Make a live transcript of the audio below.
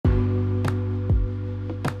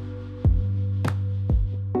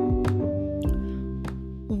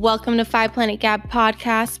Welcome to Five Planet Gap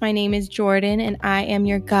Podcast. My name is Jordan, and I am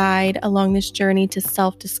your guide along this journey to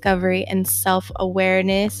self-discovery and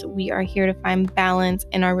self-awareness. We are here to find balance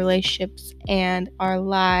in our relationships and our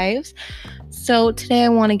lives. So today I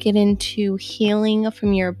want to get into healing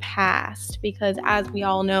from your past, because as we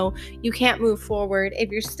all know, you can't move forward if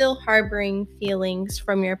you're still harboring feelings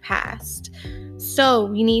from your past. So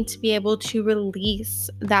we need to be able to release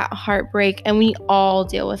that heartbreak, and we all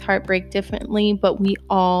deal with heartbreak differently, but we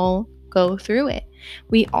all go through it.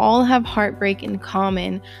 We all have heartbreak in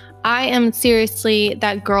common. I am seriously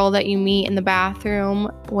that girl that you meet in the bathroom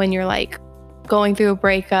when you're like going through a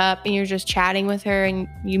breakup and you're just chatting with her and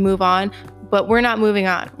you move on, but we're not moving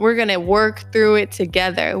on. We're going to work through it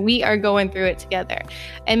together. We are going through it together.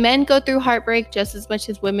 And men go through heartbreak just as much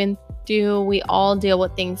as women do. We all deal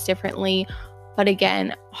with things differently. But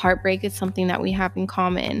again, heartbreak is something that we have in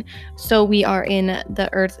common. So we are in the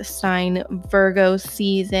Earth sign Virgo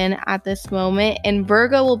season at this moment. And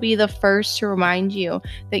Virgo will be the first to remind you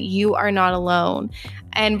that you are not alone.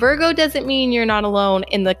 And Virgo doesn't mean you're not alone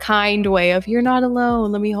in the kind way of you're not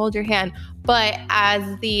alone, let me hold your hand. But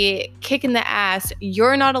as the kick in the ass,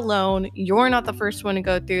 you're not alone. You're not the first one to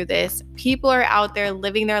go through this. People are out there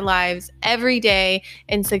living their lives every day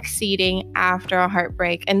and succeeding after a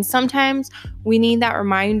heartbreak. And sometimes we need that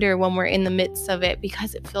reminder when we're in the midst of it,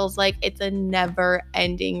 because it feels like it's a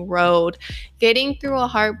never-ending road. Getting through a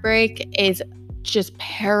heartbreak is just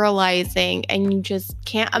paralyzing, and you just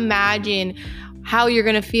can't imagine how you're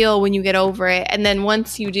going to feel when you get over it. And then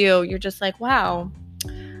once you do, you're just like, wow,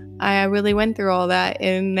 I really went through all that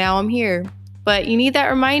and now I'm here. But you need that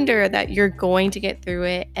reminder that you're going to get through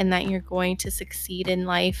it and that you're going to succeed in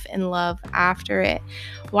life and love after it.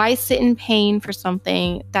 Why sit in pain for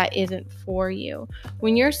something that isn't for you?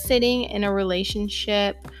 When you're sitting in a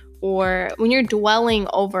relationship, or when you're dwelling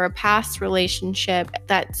over a past relationship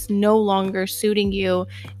that's no longer suiting you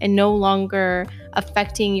and no longer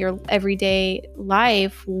affecting your everyday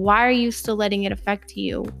life, why are you still letting it affect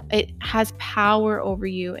you? It has power over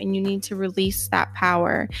you, and you need to release that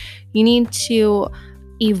power. You need to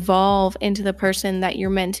evolve into the person that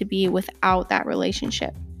you're meant to be without that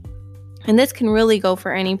relationship. And this can really go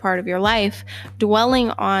for any part of your life,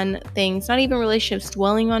 dwelling on things, not even relationships,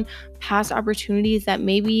 dwelling on past opportunities that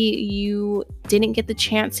maybe you didn't get the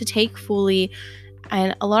chance to take fully.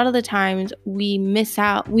 And a lot of the times we miss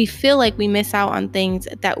out. We feel like we miss out on things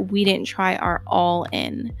that we didn't try our all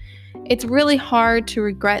in. It's really hard to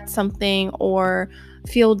regret something or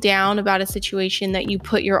feel down about a situation that you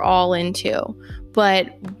put your all into. But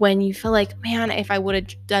when you feel like, man, if I would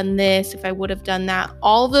have done this, if I would have done that,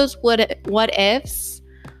 all those what ifs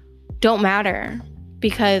don't matter,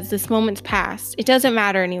 because this moment's past. It doesn't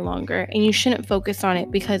matter any longer, and you shouldn't focus on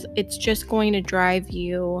it, because it's just going to drive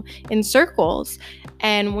you in circles.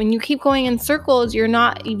 And when you keep going in circles, you're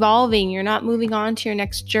not evolving, you're not moving on to your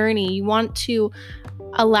next journey. You want to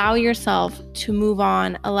allow yourself to move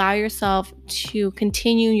on, allow yourself to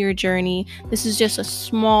continue your journey. This is just a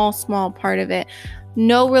small part of it.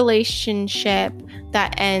 No relationship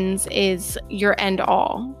that ends is your end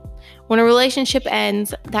all. When a relationship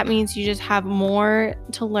ends, that means you just have more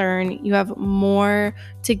to learn, you have more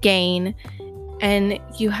to gain, and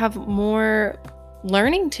you have more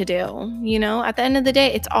learning to do. You know, at the end of the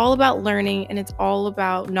day, it's all about learning, and it's all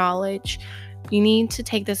about knowledge. You need to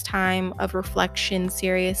take this time of reflection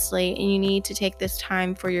seriously, and you need to take this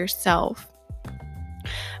time for yourself.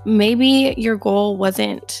 Maybe your goal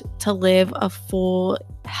wasn't to live a full,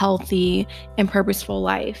 healthy, and purposeful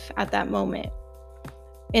life at that moment.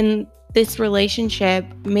 In this relationship,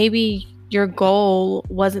 maybe your goal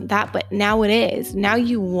wasn't that, but now it is. Now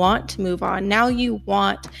you want to move on. Now you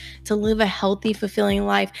want to live a healthy, fulfilling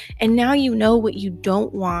life. And now you know what you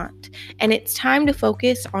don't want. And it's time to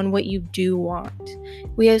focus on what you do want.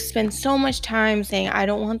 We have spent so much time saying, I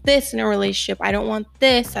don't want this in a relationship. I don't want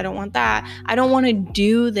this. I don't want that. I don't want to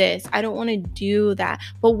do this. I don't want to do that.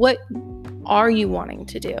 But what are you wanting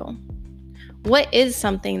to do? What is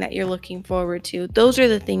something that you're looking forward to? Those are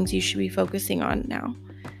the things you should be focusing on now.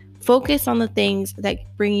 Focus on the things that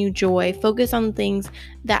bring you joy. Focus on the things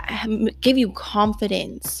that give you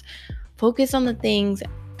confidence. Focus on the things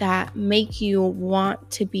that make you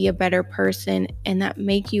want to be a better person and that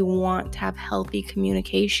make you want to have healthy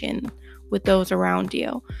communication with those around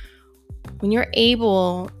you. When you're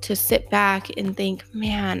able to sit back and think,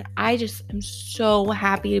 man, I just am so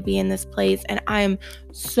happy to be in this place, and I am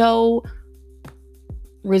so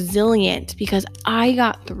resilient because I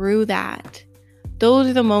got through that. Those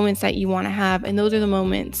are the moments that you want to have, and those are the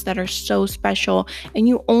moments that are so special, and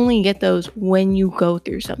you only get those when you go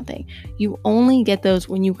through something. You only get those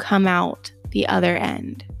when you come out the other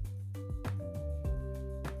end.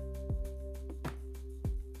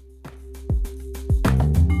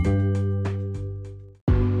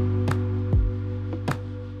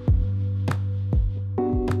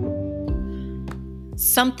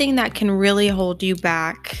 something that can really hold you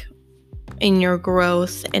back in your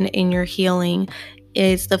growth and in your healing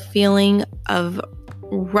is the feeling of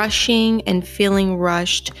rushing and feeling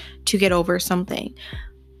rushed to get over something.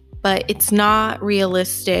 But it's not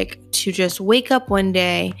realistic to just wake up one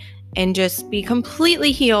day and just be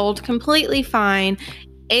completely healed, completely fine.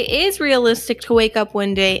 It is realistic to wake up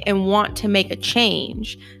one day and want to make a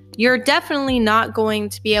change. You're definitely not going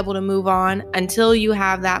to be able to move on until you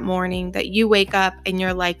have that morning that you wake up and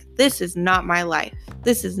you're like, this is not my life.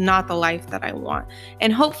 This is not the life that I want.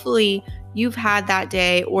 And hopefully you've had that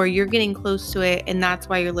day, or you're getting close to it, and that's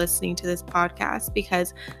why you're listening to this podcast,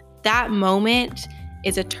 because that moment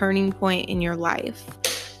is a turning point in your life.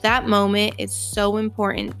 That moment is so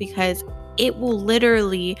important because it will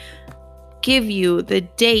literally give you the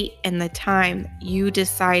date and the time you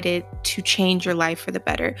decided to change your life for the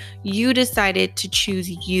better. You decided to choose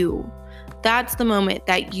you. That's the moment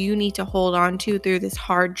that you need to hold on to through this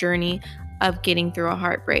hard journey of getting through a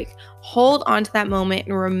heartbreak. Hold on to that moment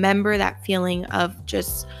and remember that feeling of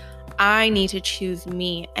just, I need to choose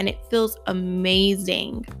me. And it feels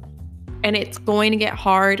amazing. And it's going to get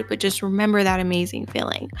hard, but just remember that amazing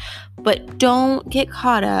feeling. But don't get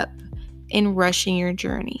caught up in rushing your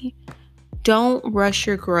journey. Don't rush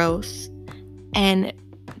your growth, and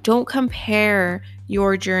don't compare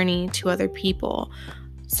your journey to other people.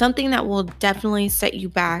 Something that will definitely set you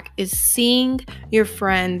back is seeing your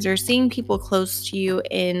friends or seeing people close to you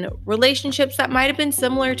in relationships that might have been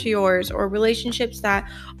similar to yours, or relationships that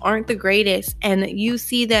aren't the greatest, and you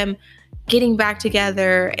see them getting back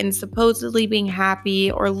together and supposedly being happy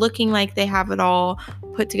or looking like they have it all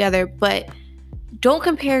put together. But don't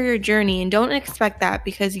compare your journey, and don't expect that,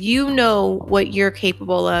 because you know what you're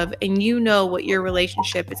capable of, and you know what your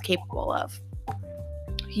relationship is capable of.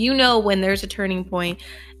 You know when there's a turning point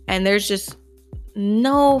and there's just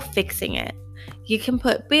no fixing it. You can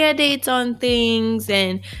put band-aids on things,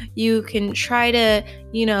 and you can try to,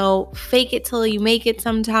 fake it till you make it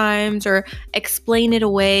sometimes, or explain it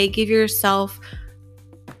away. Give yourself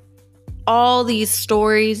all these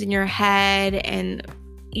stories in your head, and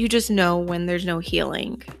you just know when there's no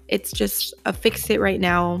healing. It's just a fix it right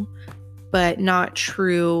now, but not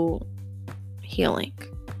true healing.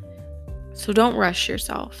 So don't rush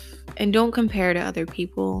yourself, and don't compare to other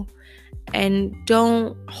people, and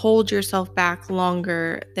don't hold yourself back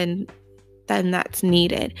longer than that's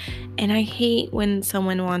needed. And I hate when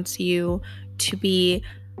someone wants you to be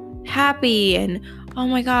happy and, oh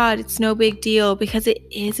my God, it's no big deal, because it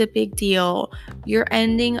is a big deal. You're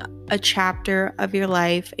ending a chapter of your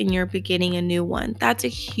life and you're beginning a new one. That's a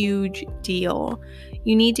huge deal.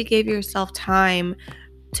 You need to give yourself time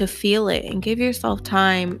to feel it, and give yourself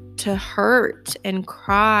time to hurt and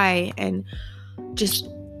cry, and just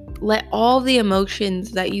let all the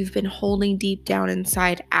emotions that you've been holding deep down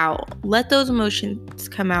inside out. Let those emotions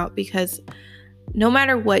come out, because no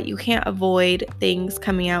matter what, you can't avoid things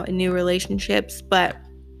coming out in new relationships, but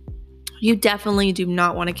you definitely do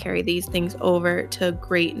not want to carry these things over to a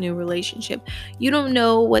great new relationship. You don't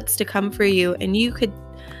know what's to come for you, and you could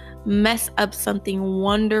mess up something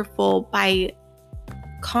wonderful by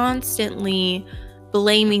constantly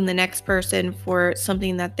blaming the next person for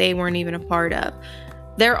something that they weren't even a part of.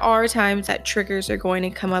 There are times that triggers are going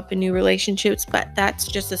to come up in new relationships, but that's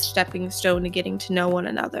just a stepping stone to getting to know one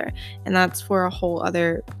another. And that's for a whole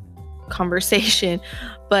other conversation.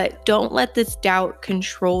 But don't let this doubt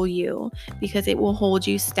control you, because it will hold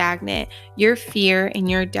you stagnant. Your fear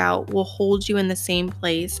and your doubt will hold you in the same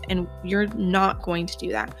place, and you're not going to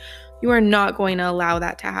do that. You are not going to allow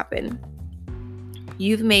that to happen.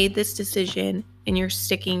 You've made this decision and you're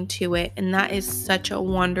sticking to it, and that is such a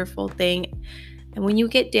wonderful thing. And when you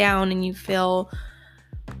get down and you feel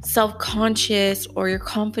self-conscious, or your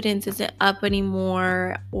confidence isn't up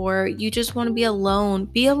anymore, or you just want to be alone,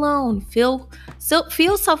 feel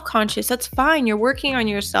self-conscious. That's fine. You're working on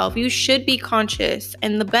yourself. You should be conscious.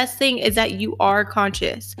 And the best thing is that you are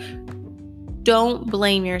conscious. Don't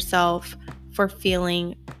blame yourself for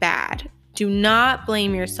feeling bad. Do not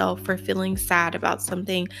blame yourself for feeling sad about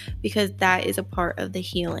something, because that is a part of the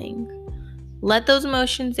healing. Let those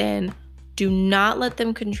emotions in. Do not let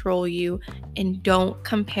them control you, and don't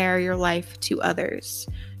compare your life to others.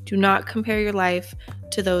 Do not compare your life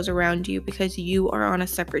to those around you, because you are on a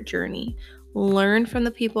separate journey. Learn from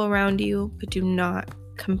the people around you, but do not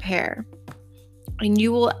compare. And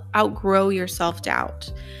you will outgrow your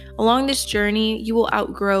self-doubt. Along this journey, you will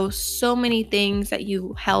outgrow so many things that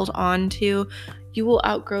you held on to. You will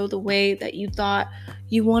outgrow the way that you thought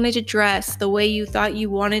you wanted to dress, the way you thought you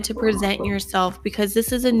wanted to present yourself, because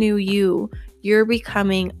this is a new you. You're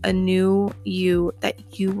becoming a new you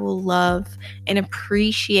that you will love and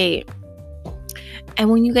appreciate. And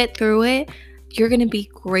when you get through it, you're going to be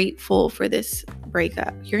grateful for this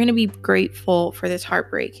breakup. You're going to be grateful for this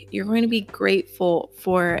heartbreak. You're going to be grateful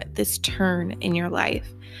for this turn in your life.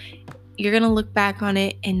 You're going to look back on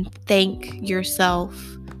it and thank yourself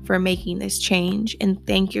for making this change, and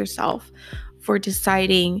thank yourself for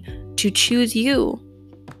deciding to choose you.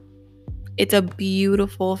 It's a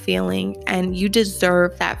beautiful feeling, and you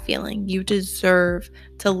deserve that feeling. You deserve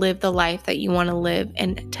to live the life that you want to live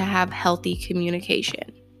and to have healthy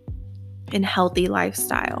communication and healthy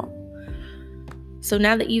lifestyle. So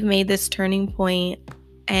now that you've made this turning point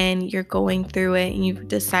and you're going through it and you're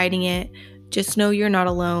deciding it, just know you're not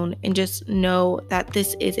alone, and just know that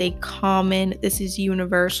this is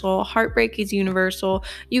universal. Heartbreak is universal.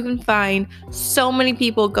 You can find so many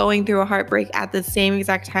people going through a heartbreak at the same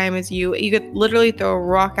exact time as you. You could literally throw a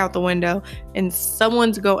rock out the window and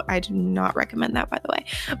I do not recommend that, by the way,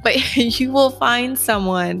 but you will find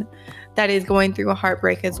someone that is going through a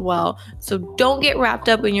heartbreak as well. So don't get wrapped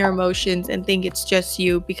up in your emotions and think it's just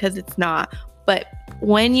you, because it's not. But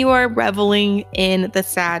when you are reveling in the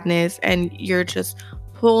sadness and you're just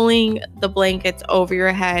pulling the blankets over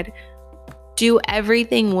your head, do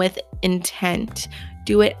everything with intent.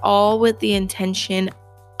 Do it all with the intention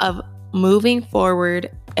of moving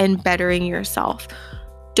forward and bettering yourself.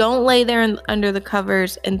 Don't lay there under the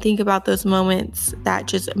covers and think about those moments that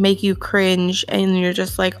just make you cringe and you're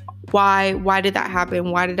just like, why did that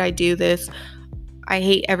happen? Why did I do this? I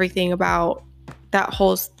hate everything about that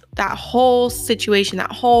whole situation,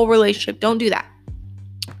 that whole relationship. Don't do that.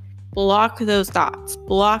 Block those thoughts.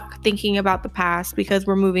 Block thinking about the past, because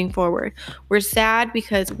we're moving forward. We're sad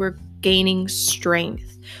because we're gaining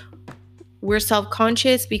strength. We're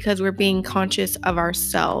self-conscious because we're being conscious of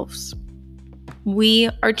ourselves. We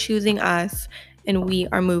are choosing us, and we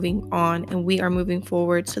are moving on, and we are moving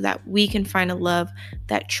forward so that we can find a love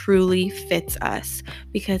that truly fits us,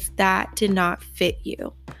 because that did not fit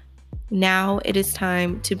you. Now it is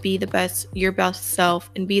time to be your best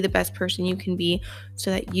self, and be the best person you can be,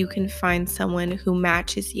 so that you can find someone who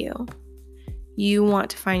matches you. You want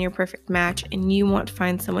to find your perfect match, and you want to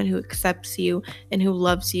find someone who accepts you and who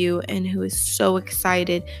loves you and who is so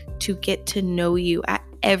excited to get to know you at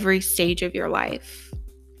every stage of your life.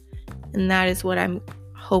 And that is what I'm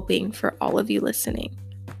hoping for all of you listening.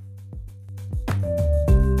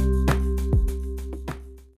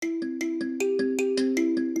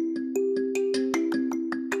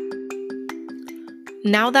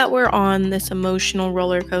 Now that we're on this emotional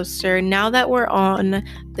roller coaster, now that we're on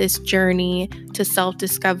this journey to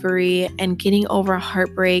self-discovery and getting over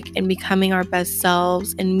heartbreak and becoming our best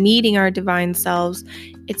selves and meeting our divine selves,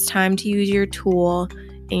 it's time to use your tool,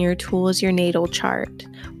 and your tool is your natal chart.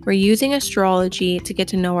 We're using astrology to get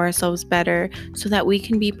to know ourselves better so that we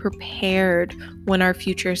can be prepared when our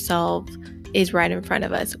future self is right in front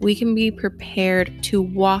of us. We can be prepared to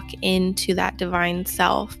walk into that divine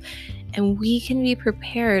self. And we can be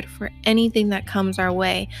prepared for anything that comes our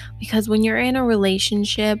way. Because when you're in a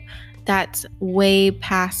relationship that's way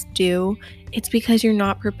past due, it's because you're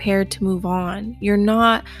not prepared to move on. You're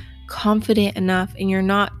not confident enough, and you're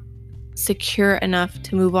not secure enough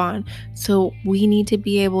to move on. So we need to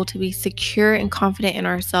be able to be secure and confident in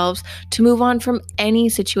ourselves to move on from any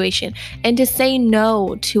situation, and to say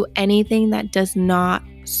no to anything that does not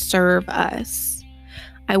serve us.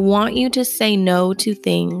 I want you to say no to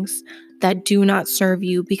things that do not serve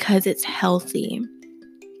you, because it's healthy.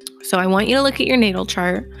 So I want you to look at your natal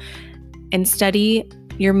chart and study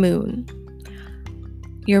your moon.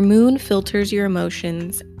 Your moon filters your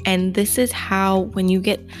emotions, and this is how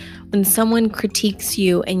when someone critiques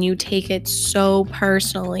you and you take it so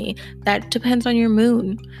personally, that depends on your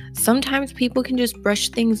moon. Sometimes people can just brush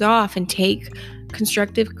things off and take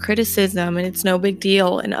constructive criticism and it's no big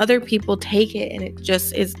deal, and other people take it and it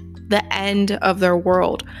just is the end of their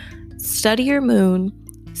world. Study your moon,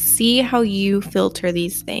 see how you filter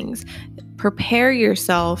these things. Prepare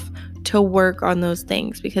yourself to work on those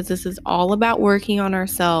things, because this is all about working on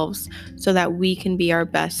ourselves so that we can be our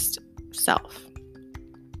best self.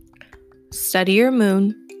 Study your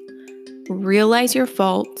moon, realize your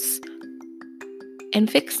faults, and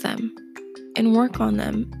fix them, and work on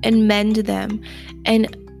them, and mend them.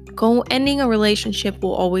 And ending a relationship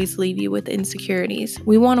will always leave you with insecurities.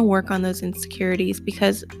 We want to work on those insecurities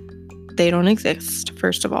because they don't exist,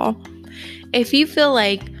 first of all. If you feel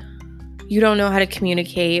like you don't know how to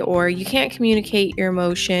communicate, or you can't communicate your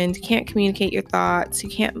emotions, you can't communicate your thoughts, you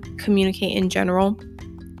can't communicate in general,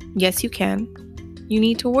 yes, you can. You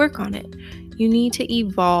need to work on it. You need to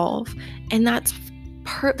evolve. And that's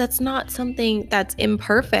that's not something that's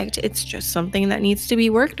imperfect. It's just something that needs to be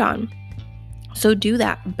worked on. So do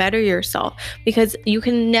that, better yourself, because you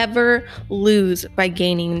can never lose by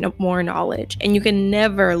gaining more knowledge, and you can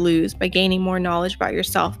never lose by gaining more knowledge about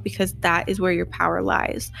yourself, because that is where your power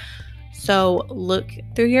lies. So look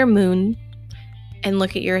through your moon and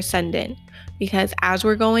look at your ascendant, because as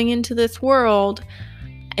we're going into this world,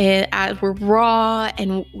 and as we're raw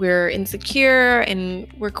and we're insecure and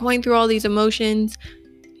we're going through all these emotions,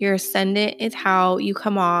 your ascendant is how you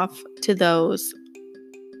come off to those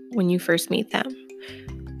when you first meet them.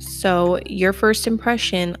 So your first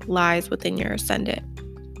impression lies within your ascendant.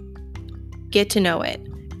 Get to know it.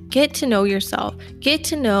 Get to know yourself. Get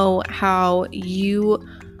to know how you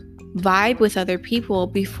vibe with other people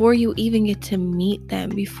before you even get to meet them,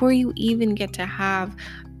 before you even get to have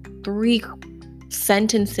 3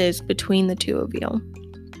 sentences between the two of you.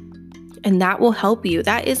 And that will help you.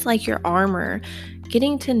 That is like your armor.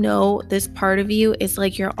 Getting to know this part of you is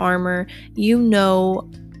like your armor. You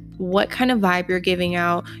know what kind of vibe you're giving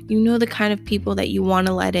out. You know the kind of people that you want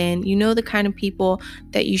to let in. You know the kind of people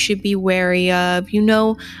that you should be wary of. You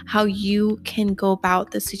know how you can go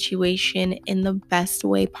about the situation in the best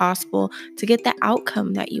way possible to get the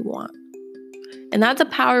outcome that you want. And that's a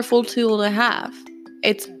powerful tool to have.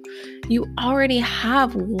 You already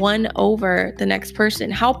have won over the next person.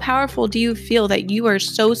 How powerful do you feel that you are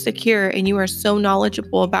so secure and you are so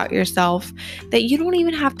knowledgeable about yourself that you don't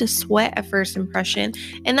even have to sweat a first impression?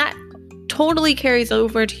 And that totally carries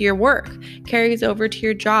over to your work, carries over to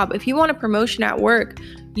your job. If you want a promotion at work,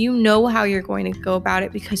 you know how you're going to go about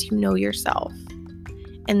it because you know yourself.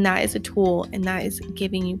 And that is a tool, and that is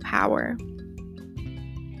giving you power.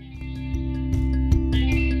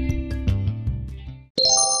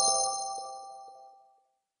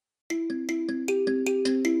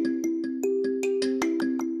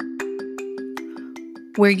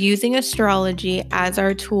 We're using astrology as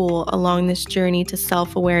our tool along this journey to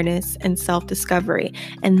self-awareness and self-discovery.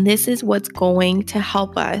 And this is what's going to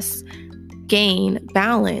help us gain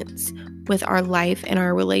balance with our life and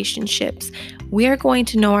our relationships. We are going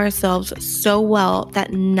to know ourselves so well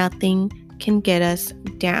that nothing can get us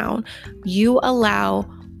down. You allow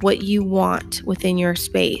what you want within your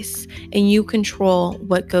space, and you control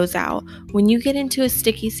what goes out. When you get into a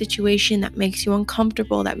sticky situation that makes you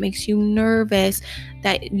uncomfortable, that makes you nervous,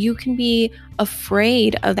 that you can be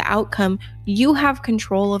afraid of the outcome, you have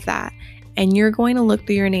control of that. And you're going to look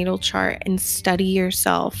through your natal chart and study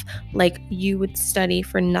yourself like you would study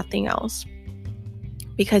for nothing else,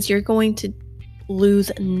 because you're going to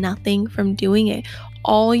lose nothing from doing it.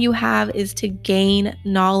 All you have is to gain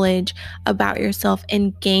knowledge about yourself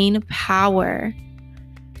and gain power.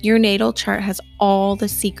 Your natal chart has all the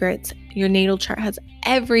secrets. Your natal chart has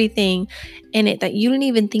everything in it that you didn't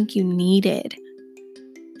even think you needed.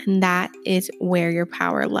 And that is where your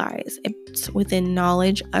power lies. It's within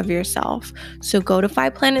knowledge of yourself. So go to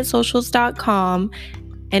 5planetsocials.com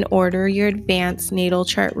and order your advanced natal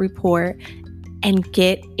chart report and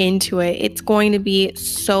get into it. It's going to be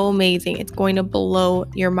so amazing. It's going to blow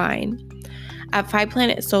your mind. At 5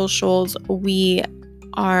 Planet Socials, we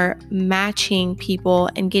are matching people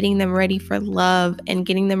and getting them ready for love and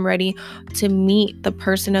getting them ready to meet the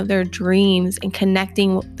person of their dreams and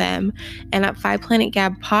connecting with them. And at 5 Planet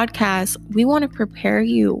Gab Podcast, we want to prepare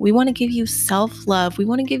you. We want to give you self-love. We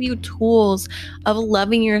want to give you tools of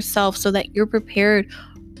loving yourself so that you're prepared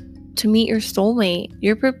to meet your soulmate.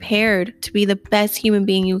 You're prepared to be the best human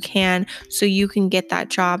being you can so you can get that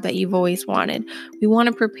job that you've always wanted. We want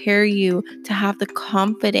to prepare you to have the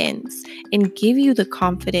confidence and give you the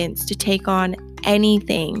confidence to take on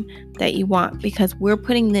anything that you want, because we're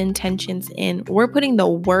putting the intentions in, we're putting the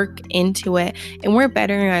work into it, and we're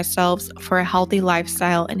bettering ourselves for a healthy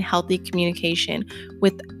lifestyle and healthy communication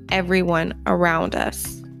with everyone around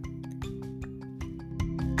us.